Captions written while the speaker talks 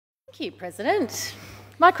Thank you, President.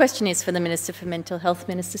 My question is for the Minister for Mental Health,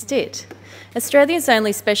 Minister Stitt. Australia's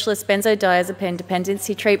only specialist benzodiazepine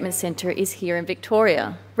dependency treatment centre is here in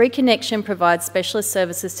Victoria. Reconnection provides specialist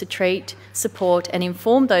services to treat, support and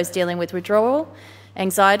inform those dealing with withdrawal,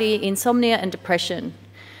 anxiety, insomnia and depression.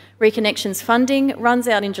 Reconnection's funding runs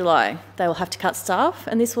out in July. They will have to cut staff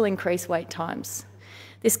and this will increase wait times.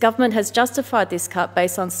 This government has justified this cut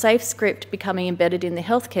based on SafeScript becoming embedded in the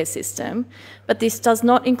healthcare system, but this does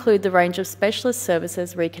not include the range of specialist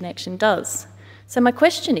services Reconnection does. So my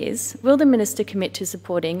question is, will the Minister commit to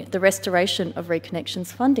supporting the restoration of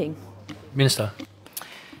Reconnection's funding? Minister.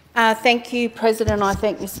 Thank you, President. I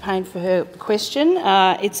thank Ms Payne for her question.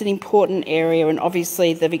 It's an important area and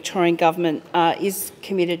obviously the Victorian Government is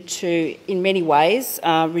committed to, in many ways,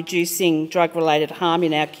 reducing drug-related harm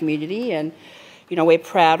in our community, and we're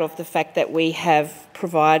proud of the fact that we have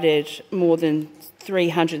provided more than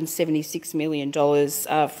 $376 million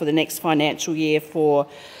for the next financial year for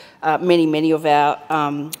many of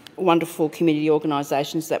our wonderful community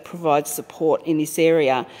organisations that provide support in this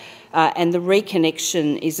area. And the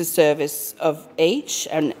Reconnection is a service of each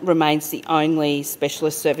and remains the only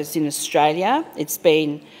specialist service in Australia. It's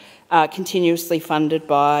been continuously funded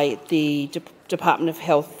by the Department of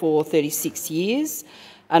Health for 36 years.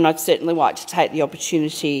 And I'd certainly like to take the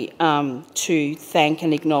opportunity to thank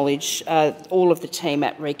and acknowledge all of the team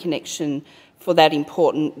at Reconnection for that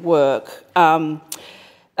important work. In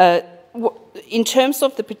terms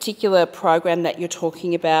of the particular program that you're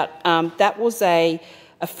talking about, that was a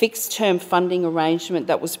fixed-term funding arrangement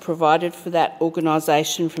that was provided for that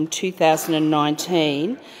organisation from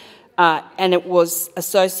 2019, and it was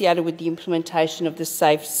associated with the implementation of the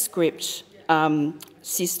SafeScript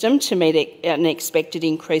system to meet an expected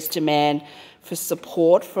increased demand for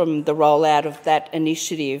support from the rollout of that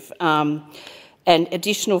initiative, and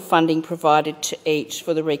additional funding provided to each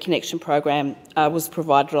for the Reconnection program was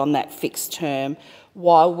provided on that fixed term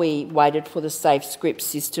while we waited for the SafeScript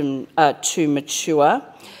system to mature.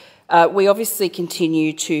 We obviously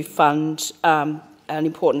continue to fund an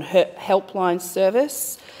important helpline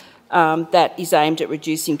service that is aimed at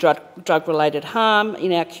reducing drug-related harm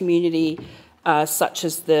in our community, such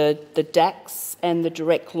as the DACS and the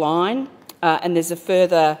Direct Line. And there's a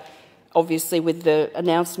further, obviously with the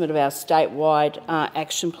announcement of our statewide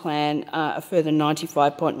action plan, a further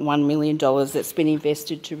 $95.1 million that's been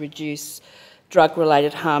invested to reduce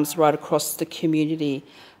drug-related harms right across the community.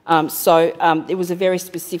 It was a very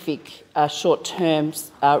specific short-term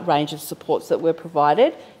range of supports that were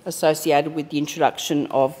provided associated with the introduction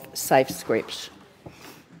of SafeScript.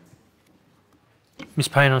 Ms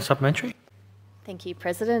Payne on supplementary. Thank you,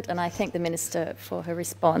 President, and I thank the Minister for her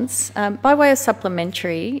response. By way of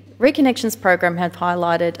supplementary, Reconnection's program have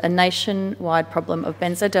highlighted a nationwide problem of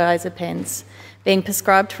benzodiazepines being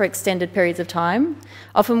prescribed for extended periods of time,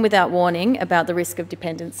 often without warning about the risk of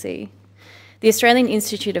dependency. The Australian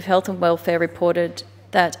Institute of Health and Welfare reported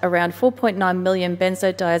that around 4.9 million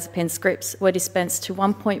benzodiazepine scripts were dispensed to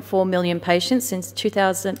 1.4 million patients since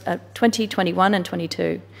 2021 and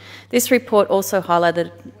 22. This report also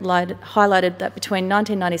highlighted that between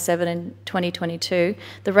 1997 and 2022,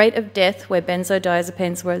 the rate of death where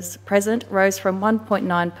benzodiazepines was present rose from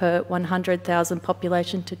 1.9 per 100,000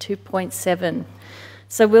 population to 2.7.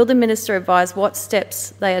 So will the Minister advise what steps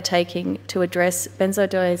they are taking to address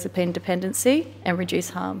benzodiazepine dependency and reduce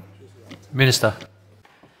harm? Minister.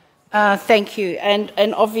 Thank you.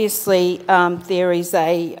 And obviously there is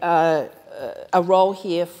a role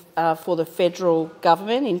here for the federal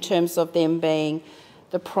government in terms of them being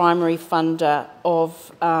the primary funder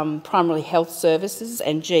of primary health services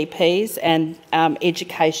and GPs, and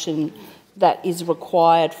education that is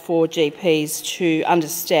required for GPs to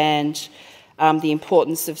understand the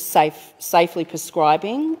importance of safely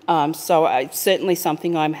prescribing. So it's certainly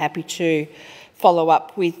something I'm happy to follow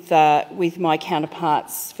up with my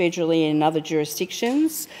counterparts federally and in other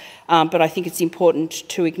jurisdictions. But I think it's important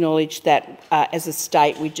to acknowledge that as a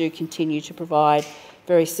state we do continue to provide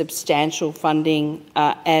very substantial funding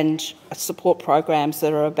and support programs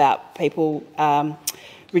that are about people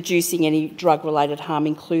reducing any drug-related harm,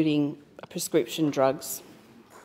 including prescription drugs.